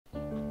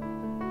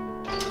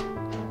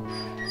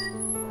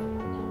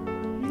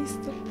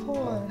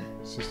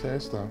Sister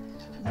Esther.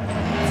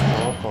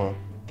 Welcome.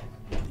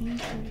 Thank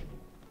you.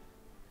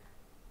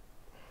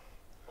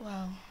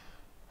 Wow.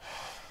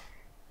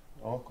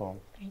 Welcome.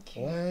 Thank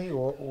you.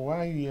 Why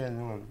are you here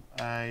alone?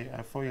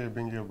 I thought you were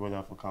bringing your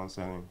brother for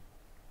counseling.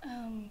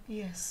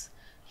 Yes.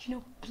 You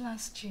know,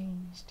 plans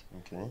changed.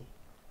 Okay.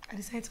 I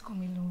decided to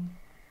come alone.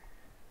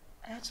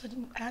 I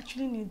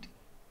actually need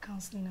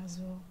counseling as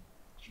well.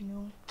 You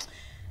know,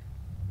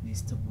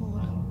 Mr.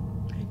 Paul,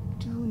 I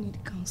do need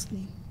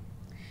counseling.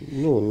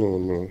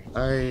 No.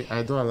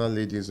 I don't allow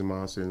ladies in my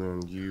house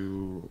alone.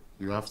 You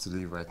have to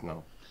leave right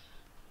now.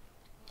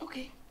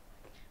 Okay.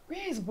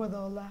 Where is Brother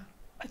Ola?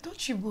 I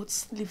thought you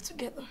both live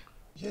together.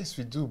 Yes,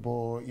 we do,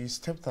 but he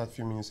stepped out a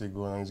few minutes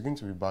ago and he's going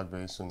to be back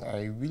very soon.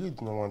 I really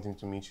do not want him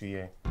to meet you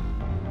here.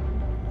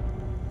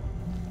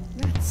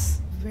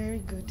 That's very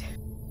good.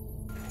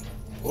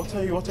 What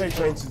are you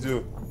trying to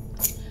do?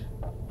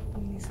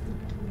 Mr.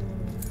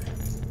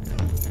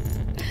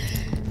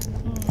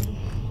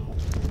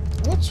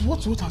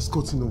 What has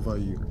gotten over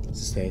you,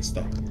 Sister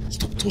Esther?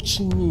 Stop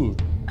touching me.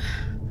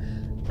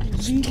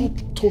 Stop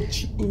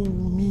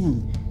touching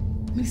me.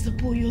 Mr.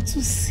 Paul, you're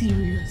too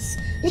serious.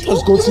 What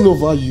has gotten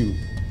over you?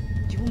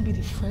 You won't be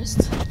the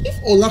first. If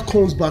Ola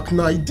comes back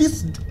now,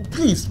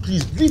 please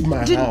leave my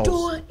house. The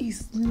door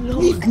is locked.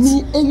 Leave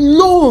me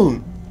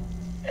alone.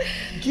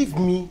 Give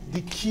me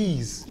the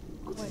keys.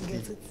 Go and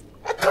get it.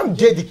 I can't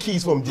get the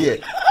keys from there.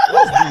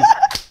 What's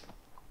this?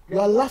 You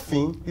are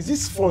laughing? Is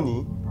this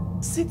funny?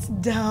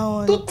 Sit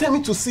down. Don't tell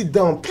me to sit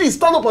down. Please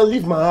stand up and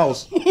leave my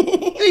house.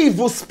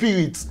 Evil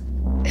spirit.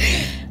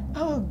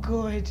 Oh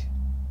God.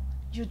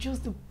 You're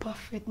just the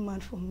perfect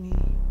man for me.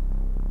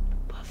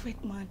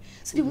 Perfect man.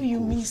 See the way you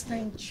minister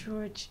in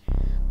church,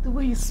 the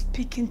way you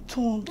speak in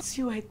tongues. It's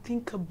you I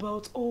think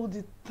about all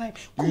the time.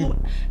 Come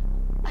on.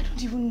 I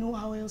don't even know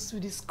how else to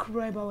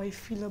describe how I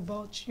feel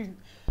about you.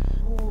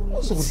 Oh,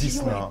 what's all it's this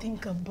you now? I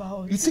think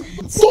about.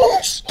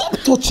 Don't stop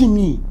touching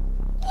me.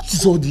 What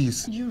is all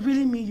this? You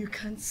really mean you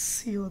can't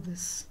see all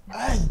this?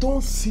 I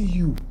don't see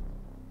you.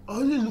 I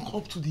only look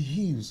up to the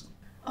hills.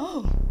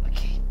 Oh,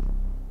 okay.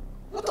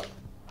 What the?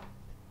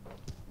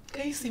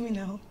 Can you see me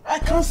now? I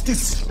can't still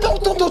see.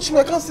 Don't touch me.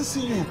 I can't still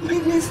see you.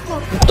 Leave me,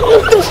 stop.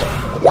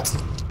 What?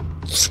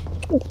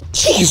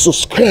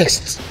 Jesus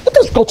Christ. What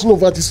has gotten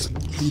over this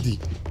lady?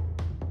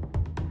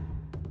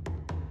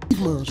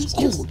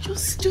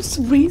 Just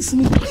raise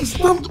me. Please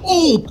stand up.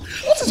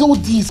 What is all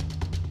this?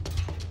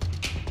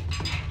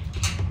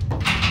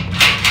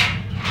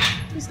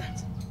 What is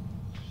that?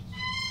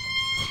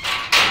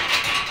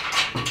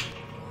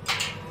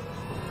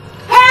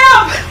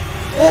 Help!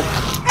 Help!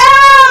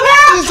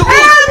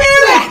 Help me!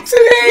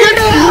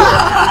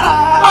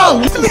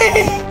 Let me!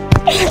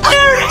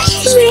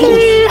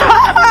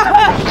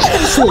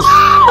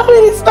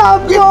 Please stop,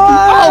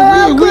 God!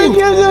 How could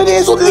you do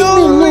this to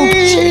me?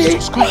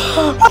 Jesus Christ.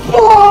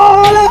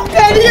 Paul, how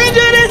can you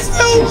do this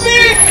to me?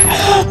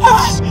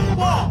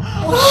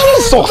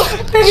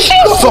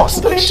 Jesus!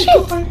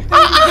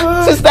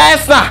 Sister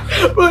Esther,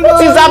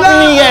 what is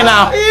happening here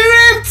now? He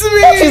raped me!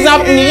 What is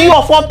happening? You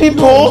are 4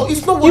 people? No,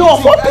 it's not you are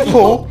 4 what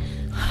people?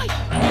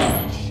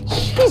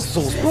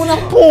 Jesus,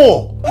 brother Paul,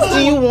 what do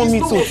you want me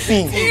to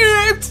think? He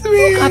raped me!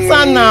 Look at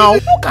her now.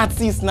 Look at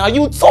this now.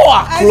 You tore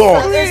her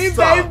cloth. I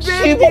begged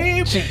him. He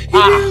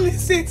didn't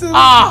listen to me.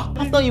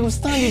 After you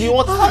stand, you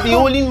want to be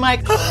holding my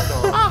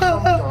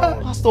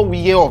Pastor, we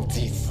hear of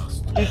this.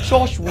 The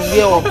church will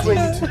hear of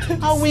this.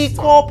 How we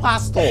call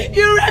Pastor?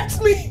 You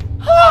raped me.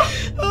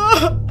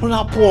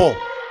 Brother Paul,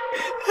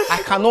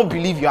 I cannot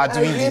believe you are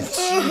doing this.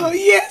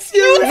 Yes,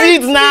 You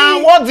did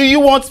now. What do you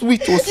want me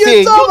to say?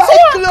 You tore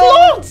my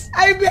clothes.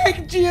 I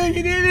begged you. You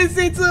didn't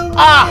listen to me.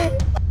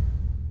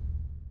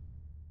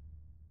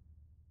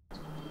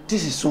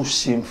 This is so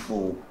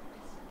shameful.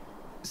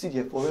 See,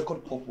 dear, for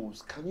record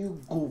purpose, can you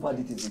go over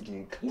this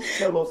again? Can you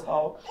tell us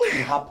how it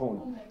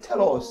happened?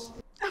 Tell us.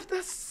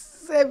 After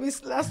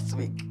service last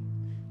week,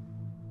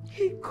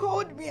 he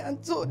called me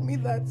and told me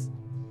that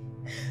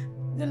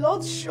the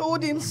Lord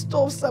showed him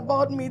stuffs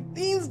about me,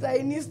 things that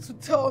he needs to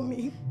tell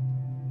me.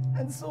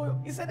 And so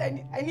he said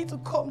I need to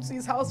come to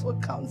his house for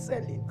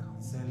counseling.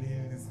 Counseling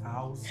in this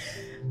house?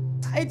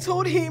 I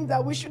told him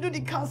that we should do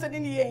the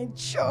counseling here in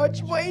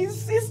church, but he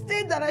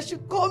insisted that I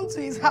should come to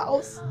his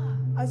house.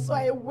 And so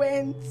I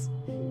went.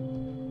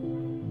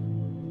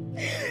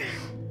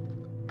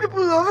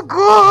 People of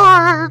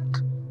God!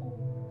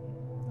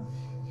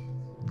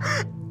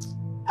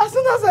 As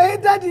soon as I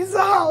entered his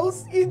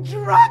house, he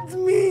dragged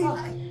me.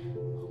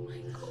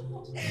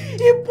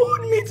 He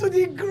pulled me to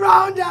the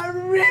ground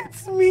and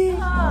raped me.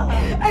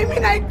 I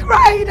mean, I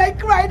cried,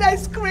 I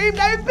screamed,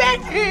 I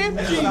begged him,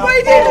 but he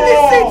didn't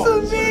listen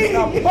to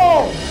me.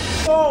 Paul!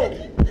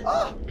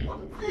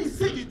 Please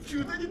say the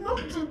truth. I did not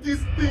do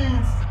these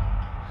things.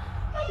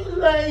 Are you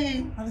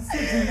lying? I'm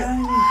still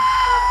denying. I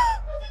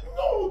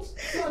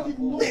did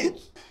not.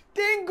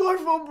 Thank God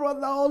for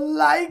Brother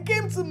Ola. He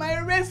came to my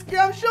rescue.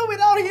 I'm sure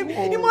without him,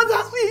 he must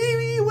have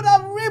he would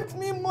have raped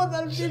me more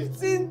than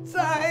 15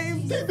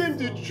 times. Tell them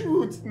the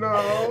truth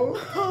now.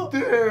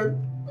 Then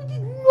I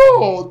did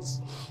not.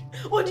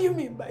 What do you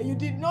mean by you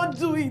did not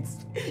do it?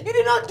 You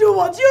did not do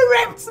what? You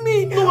raped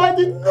me! No, I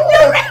did not!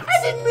 You raped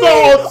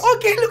me!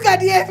 Okay, look at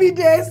the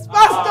evidence.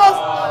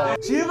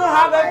 Pastors! She even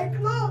have my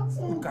clothes!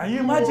 Can you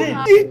imagine?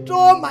 He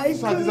tore my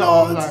Sir, these are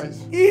all clothes!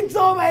 lies. He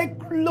tore my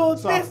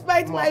clothes Sir,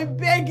 despite my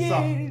begging!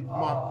 Sir,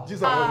 ma,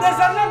 these are all There's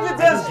lies. an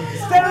evidence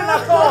staring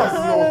at us.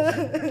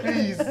 No,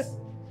 please.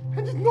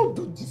 I did not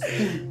do this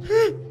thing.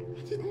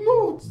 I did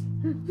not.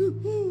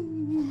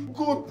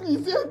 God,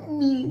 please help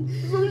me.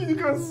 So you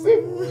can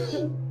save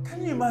me.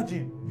 Can you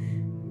imagine?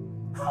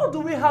 How do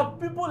we have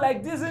people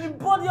like this in the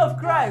body of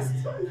Christ?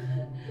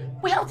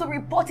 We have to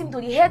report him to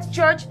the head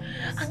church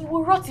and he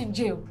will rot in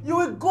jail. You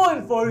will go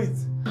in for it.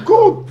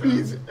 God,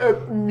 please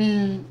help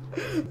me.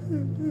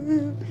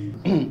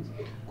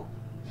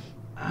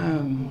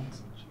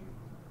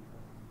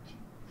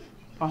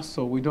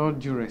 Pastor, with all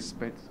due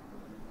respect,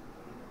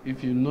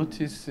 if you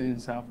notice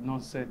since I've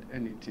not said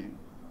anything,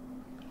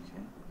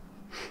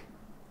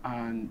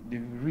 and the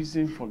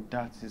reason for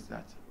that is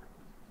that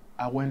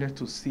I wanted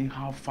to see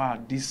how far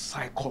this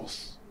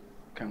cycles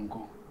can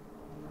go.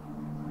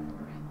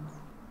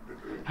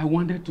 I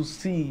wanted to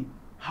see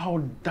how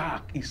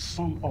dark is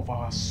some of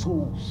our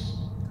souls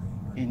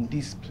in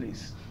this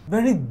place.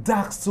 Very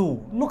dark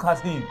soul. Look at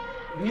him.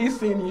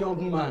 Listen,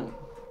 young man.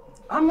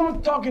 I'm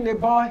not talking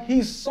about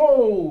his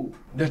soul.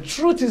 The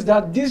truth is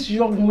that this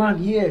young man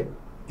here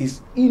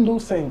is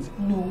innocent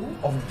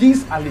of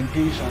these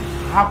allegations.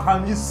 How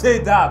can you say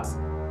that?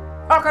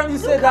 How can you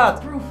say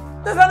that? Proof.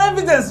 There's an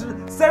evidence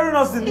staring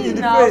us in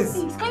the face.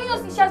 He's telling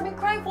us she has been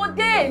crying for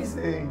days.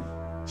 Hey.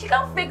 She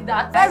can't fake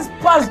that. Let's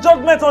pass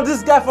judgment on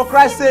this guy for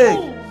Christ's sake.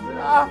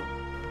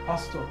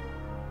 Pastor,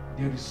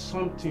 there is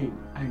something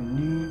I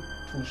need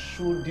to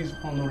show this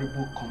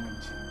honorable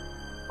committee.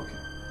 Okay.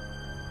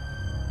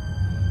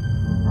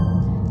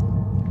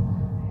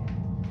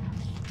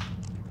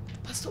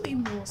 Pastor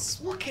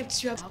Amos, what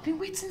kept you up? I've been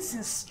waiting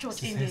since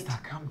church ended. Sister,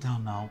 calm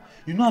down now.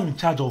 You know I'm in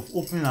charge of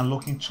opening and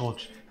locking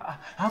church. I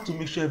have to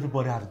make sure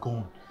everybody has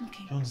gone.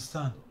 Okay. You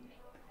understand?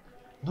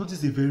 You know,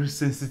 this is a very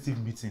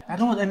sensitive meeting. I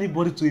don't want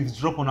anybody to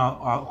eavesdrop on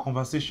our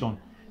conversation.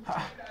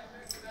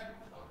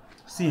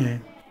 See,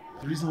 the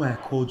reason why I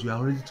called you, I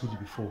already told you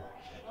before.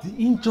 The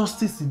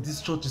injustice in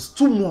this church is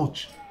too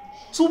much.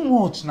 Too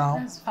much now.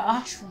 That's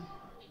very true.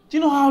 Do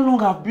you know how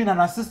long I've been an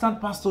assistant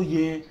pastor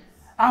here?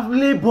 I've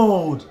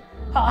labored.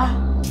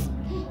 Now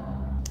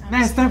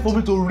it's time for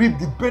me to reap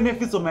the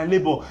benefits of my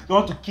labor. They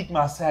want to kick me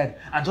aside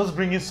and just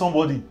bring in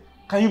somebody.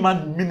 Can you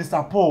imagine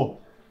Minister Paul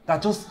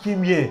that just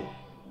came here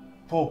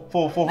for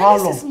how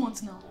long? 6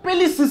 months now.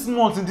 Barely 6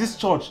 months in this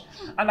church,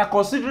 and are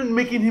considering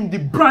making him the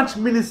branch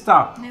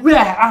minister where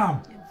I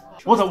am.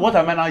 What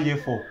am I now here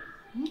for?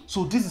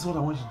 So this is what I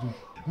want you to do.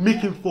 Make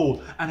him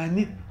fall, and I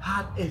need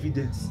hard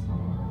evidence.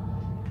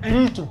 I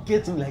need to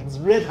get him like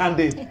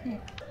red-handed.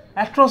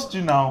 I trust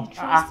you now.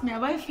 Trust me,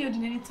 have I failed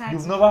in any time?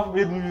 You've never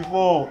failed me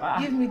before.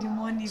 Give me the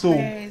money So,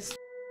 first.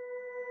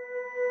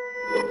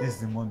 This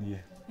is the money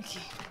here.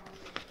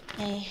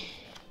 Okay.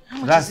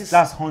 How much is this?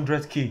 That's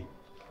 100k.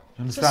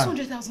 You Just understand?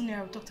 100,000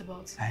 naira we talked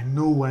about. I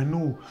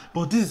know.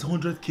 But this is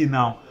 100k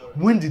now.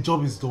 When the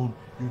job is done,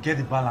 you get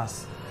the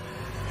balance.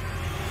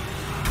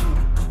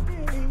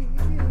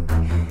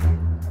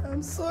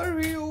 I'm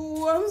sorry,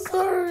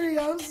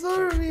 I'm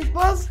sorry,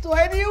 Pastor.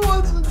 I didn't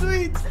want to do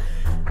it.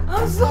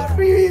 I'm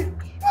sorry.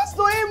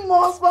 Pastor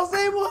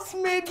Amos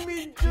made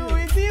me do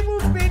it. He even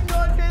paid me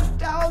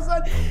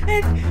 100,000.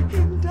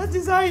 And that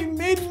is how he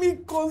made me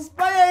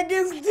conspire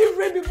against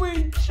different people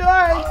in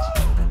church.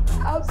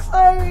 I'm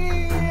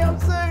sorry.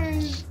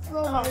 It's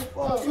not my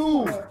fault.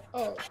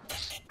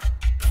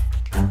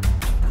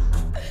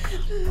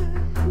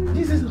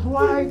 This is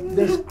why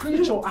the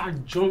scripture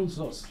adjoins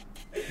us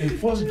in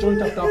 1 John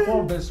chapter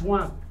 4 verse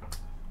 1.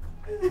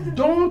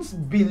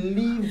 Don't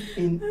believe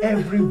in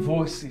every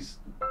voices.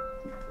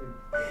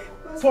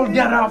 For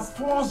there are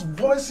false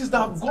voices that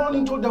have gone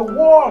into the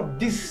world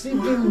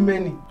deceiving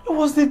many. It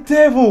was the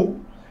devil.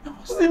 It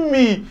wasn't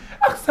me.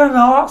 Ask her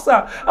now, ask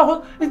her.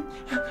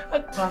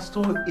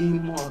 Pastor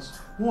Amos,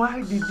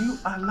 why did you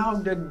allow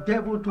the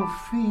devil to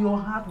fill your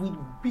heart with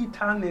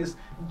bitterness,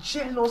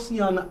 jealousy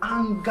and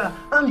anger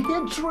and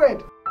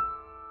hatred?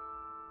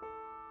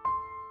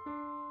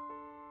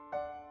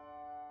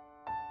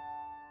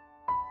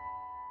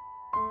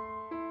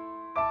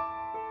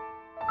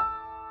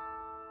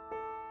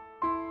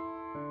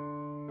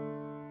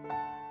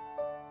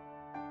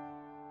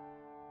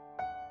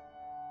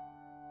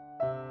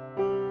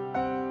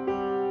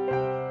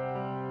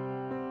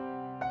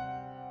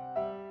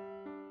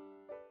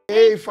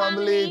 Hey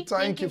family,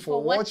 thank you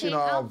for watching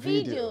our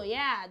video.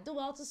 Yeah, do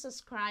well to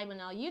subscribe on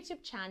our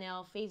YouTube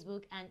channel,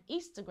 Facebook and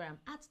Instagram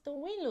at The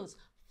Winlows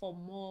for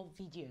more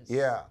videos.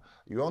 Yeah,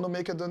 you want to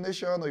make a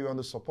donation or you want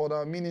to support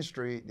our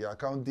ministry, the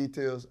account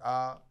details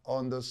are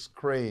on the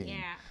screen.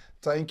 Yeah.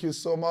 Thank you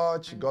so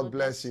much. And God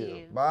bless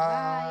you.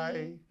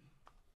 Bye.